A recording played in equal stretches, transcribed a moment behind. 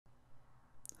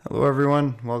Hello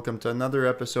everyone, welcome to another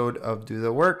episode of Do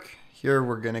the Work. Here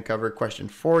we're going to cover question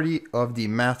 40 of the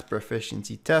Math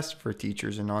Proficiency Test for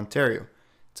teachers in Ontario.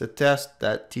 It's a test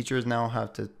that teachers now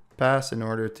have to pass in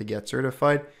order to get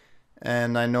certified,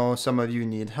 and I know some of you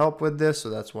need help with this, so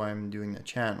that's why I'm doing the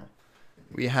channel.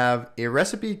 We have a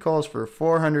recipe calls for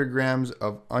 400 grams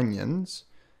of onions,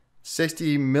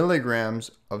 60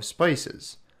 milligrams of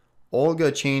spices.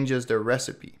 Olga changes the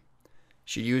recipe.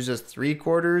 She uses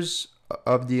 3/4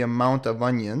 of the amount of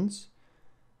onions,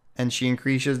 and she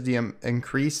increases the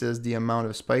amount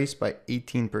of spice by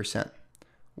 18%.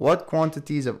 What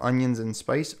quantities of onions and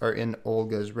spice are in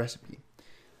Olga's recipe?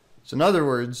 So in other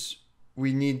words,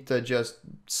 we need to just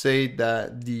say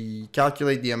that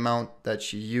calculate the amount that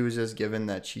she uses, given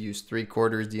that she used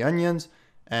 3/4 the onions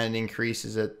and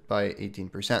increases it by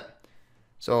 18%.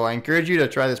 So I encourage you to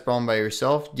try this problem by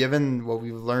yourself. Given what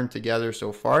we've learned together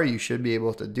so far, you should be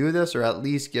able to do this, or at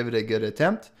least give it a good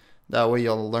attempt. That way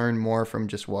you'll learn more from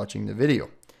just watching the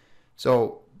video.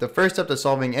 So the first step to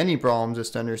solving any problems is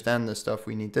to understand the stuff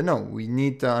we need to know. We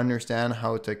need to understand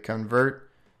how to convert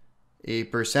a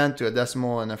percent to a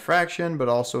decimal and a fraction, but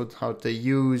also how to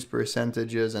use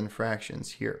percentages and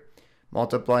fractions here.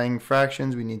 Multiplying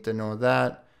fractions, we need to know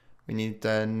that. We need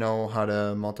to know how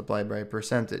to multiply by a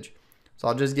percentage. So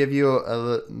I'll just give you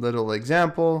a little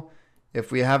example.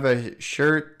 If we have a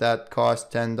shirt that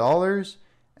costs $10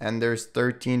 and there's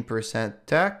 13%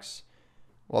 tax,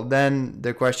 well then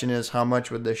the question is, how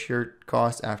much would the shirt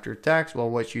cost after tax?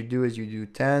 Well, what you do is you do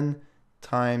 10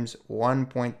 times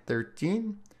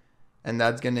 1.13, and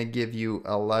that's going to give you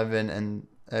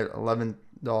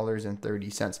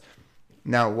 $11.30.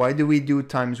 Now, why do we do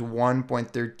times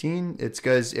 1.13? It's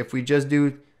because if we just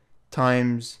do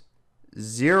times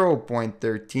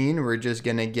 0.13, we're just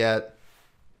gonna get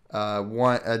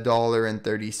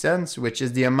 $1.30, which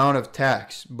is the amount of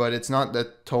tax, but it's not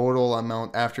the total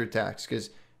amount after tax. Because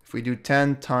if we do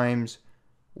 10 times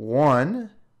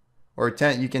 1, or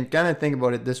 10, you can kind of think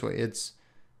about it this way: it's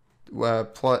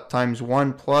times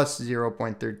 1 plus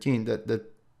 0.13.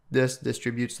 This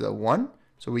distributes to the 1,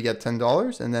 so we get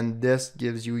 $10, and then this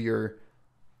gives you your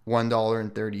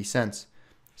 $1.30.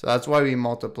 So that's why we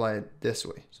multiply it this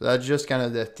way. So that's just kind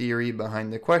of the theory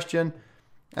behind the question.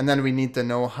 And then we need to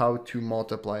know how to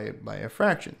multiply it by a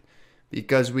fraction,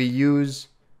 because we use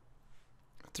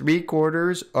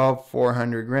 3/4 of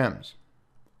 400 grams.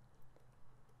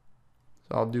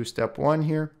 So I'll do step 1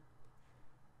 here.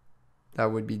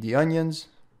 That would be the onions.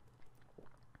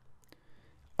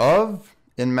 Of,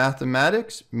 in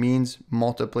mathematics, means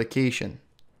multiplication.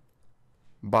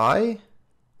 By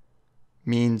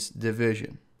means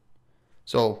division.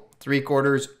 So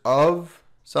 3/4 of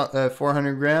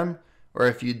 400 gram, or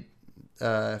if you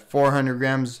 400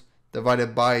 grams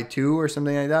divided by 2 or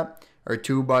something like that, or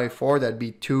 2 by 4, that'd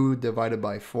be 2 divided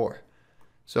by 4.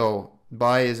 So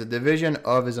by is a division,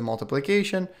 of is a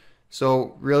multiplication.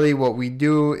 So really what we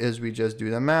do is we just do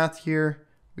the math here.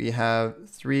 We have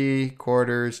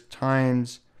 3/4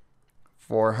 times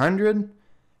 400.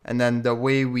 And then the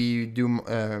way we do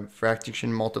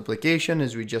fraction multiplication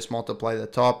is we just multiply the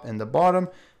top and the bottom.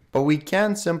 But we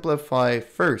can simplify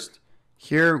first.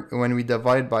 Here, when we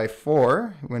divide by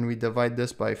 4, when we divide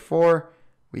this by 4,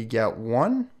 we get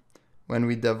 1. When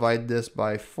we divide this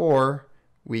by 4,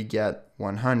 we get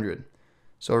 100.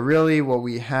 So really what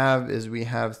we have is we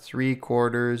have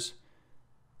 3/4,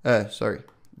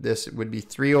 this would be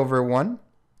 3/1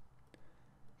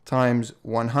 times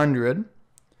 100.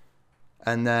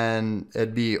 And then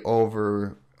it'd be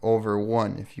over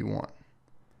 1 if you want.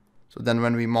 So then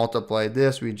when we multiply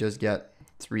this, we just get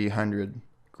 300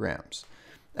 grams.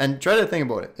 And try to think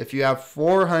about it. If you have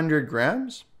 400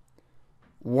 grams,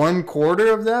 1/4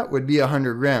 of that would be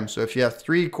 100 grams. So if you have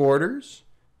 3/4,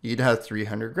 you'd have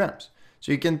 300 grams.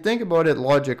 So you can think about it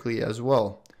logically as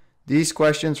well. These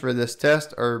questions for this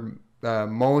test are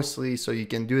mostly so you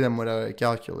can do them without a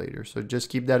calculator. So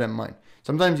just keep that in mind.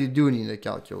 Sometimes you do need a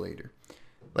calculator.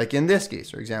 Like in this case,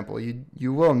 for example,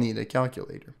 you will need a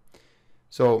calculator.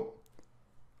 So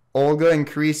Olga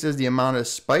increases the amount of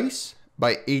spice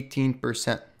by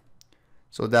 18%.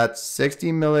 So that's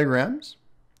 60 milligrams.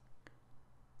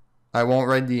 I won't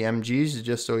write the mg's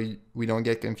just so we don't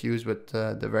get confused with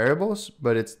the variables,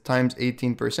 but it's times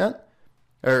 18%,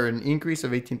 or an increase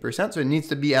of 18%. So it needs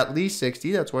to be at least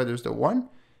 60. That's why there's the 1.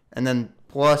 And then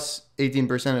plus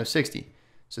 18% of 60.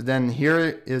 So then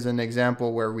here is an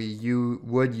example where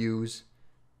would use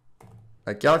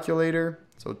a calculator.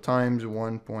 So times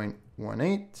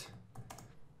 1.18,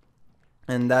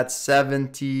 and that's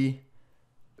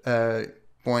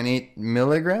 70.8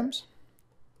 milligrams.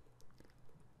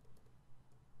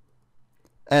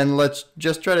 And let's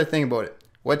just try to think about it.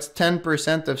 What's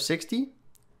 10% of 60?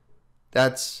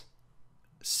 That's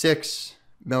 6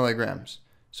 milligrams.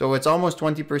 So it's almost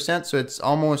 20%, so it's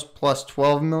almost plus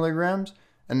 12 milligrams,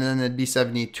 and then it'd be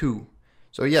 72.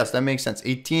 So yes, that makes sense.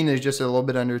 18 is just a little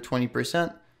bit under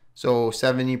 20%, so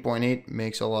 70.8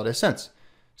 makes a lot of sense.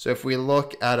 So if we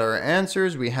look at our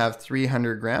answers, we have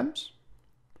 300 grams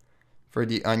for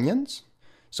the onions.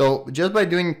 So just by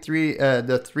doing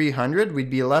the 300, we'd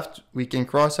be left, we can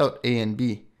cross out A and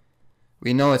B.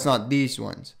 We know it's not these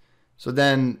ones. So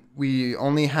then we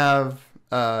only have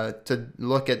to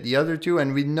look at the other two,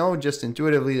 and we know just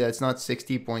intuitively that it's not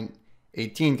 60.18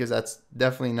 because that's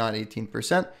definitely not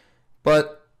 18%,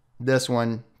 but this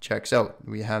one checks out.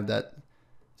 We have that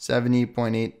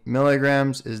 70.8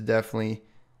 milligrams is definitely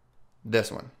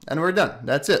this one, and we're done.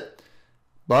 That's it.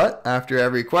 But after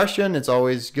every question, it's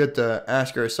always good to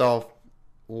ask ourselves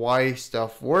why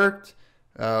stuff worked,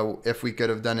 if we could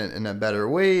have done it in a better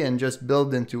way, and just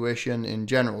build intuition in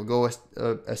general. Go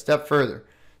a step further.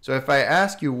 So if I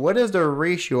ask you, what is the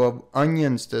ratio of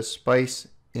onions to spice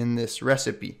in this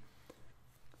recipe?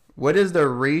 What is the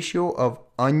ratio of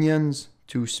onions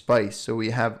to spice? So we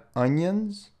have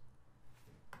onions,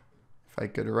 if I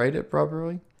could write it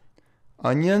properly,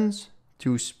 onions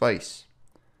to spice.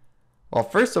 Well,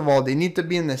 first of all, they need to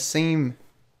be in the same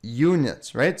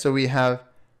units, right? So we have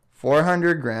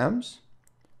 400 grams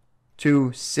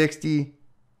to 60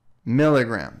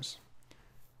 milligrams.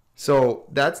 So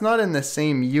that's not in the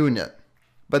same unit,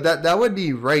 but that would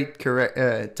be right,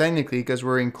 correct, technically, because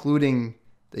we're including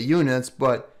the units,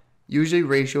 but usually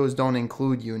ratios don't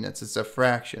include units. It's a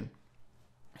fraction.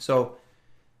 So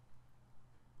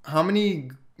how many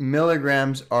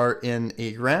milligrams are in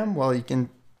a gram? Well, you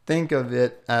can think of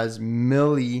it as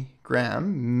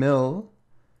milligram. Mil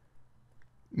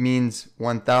means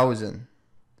 1,000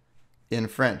 in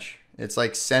French. It's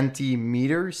like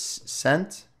centimeters.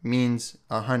 Cent means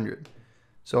 100.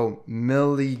 So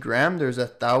milligram, there's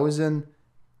 1,000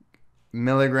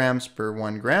 milligrams per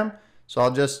 1 gram. So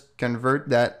I'll just convert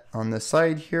that on the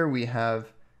side here. We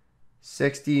have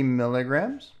 60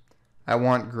 milligrams. I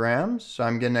want grams, so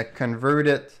I'm going to convert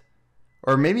it,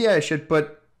 or maybe I should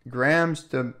put grams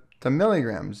to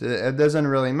milligrams. It doesn't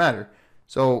really matter.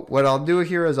 So what I'll do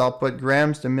here is I'll put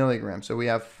grams to milligrams. So we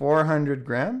have 400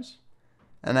 grams,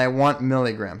 and I want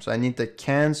milligrams. So I need to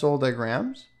cancel the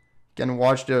grams. You can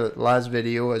watch the last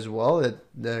video as well.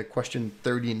 The question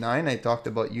 39, I talked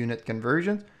about unit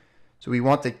conversions. So we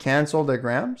want to cancel the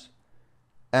grams,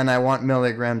 and I want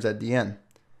milligrams at the end.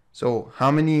 So how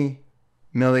many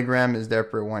milligram is there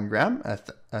per 1 gram?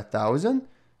 1,000.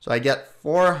 So I get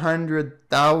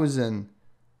 400,000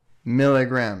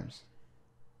 milligrams.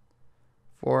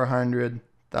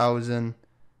 400,000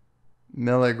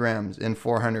 milligrams in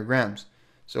 400 grams.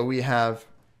 So we have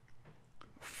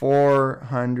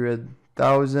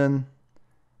 400,000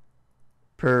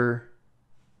 per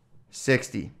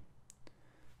 60.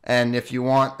 And if you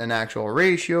want an actual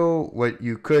ratio, what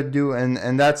you could do,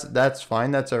 and that's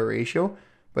fine, that's a ratio,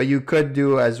 but you could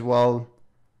do as well,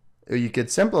 you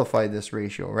could simplify this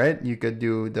ratio, right? You could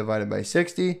do divided by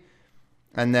 60,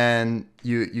 and then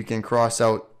you can cross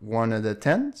out one of the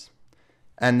tens,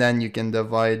 and then you can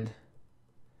divide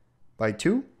by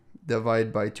 2,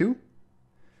 divide by 2,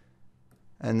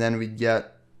 and then we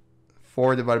get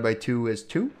 4 divided by 2 is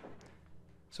 2,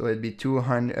 so it'd be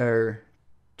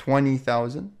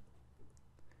 20,000,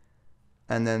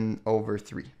 and then over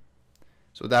 3.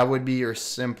 So that would be your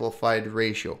simplified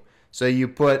ratio. So you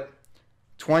put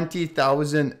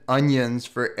 20,000 onions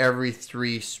for every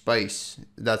 3 spice.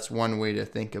 That's one way to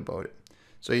think about it.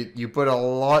 So you put a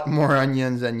lot more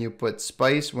onions than you put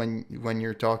spice when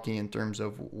you're talking in terms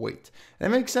of weight.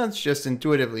 That makes sense just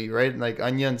intuitively, right? Like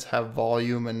onions have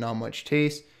volume and not much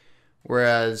taste,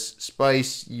 whereas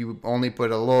spice, you only put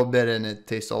a little bit and it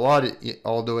tastes a lot,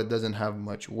 although it doesn't have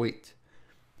much weight.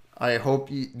 I hope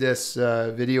this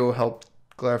video helped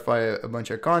clarify a bunch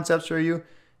of concepts for you.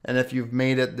 And if you've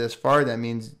made it this far, that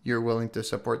means you're willing to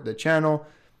support the channel.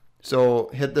 So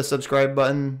hit the subscribe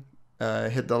button,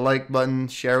 hit the like button,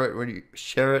 share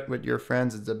it with your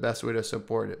friends. It's the best way to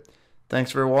support it. Thanks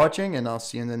for watching, and I'll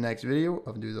see you in the next video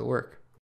of Do the Work.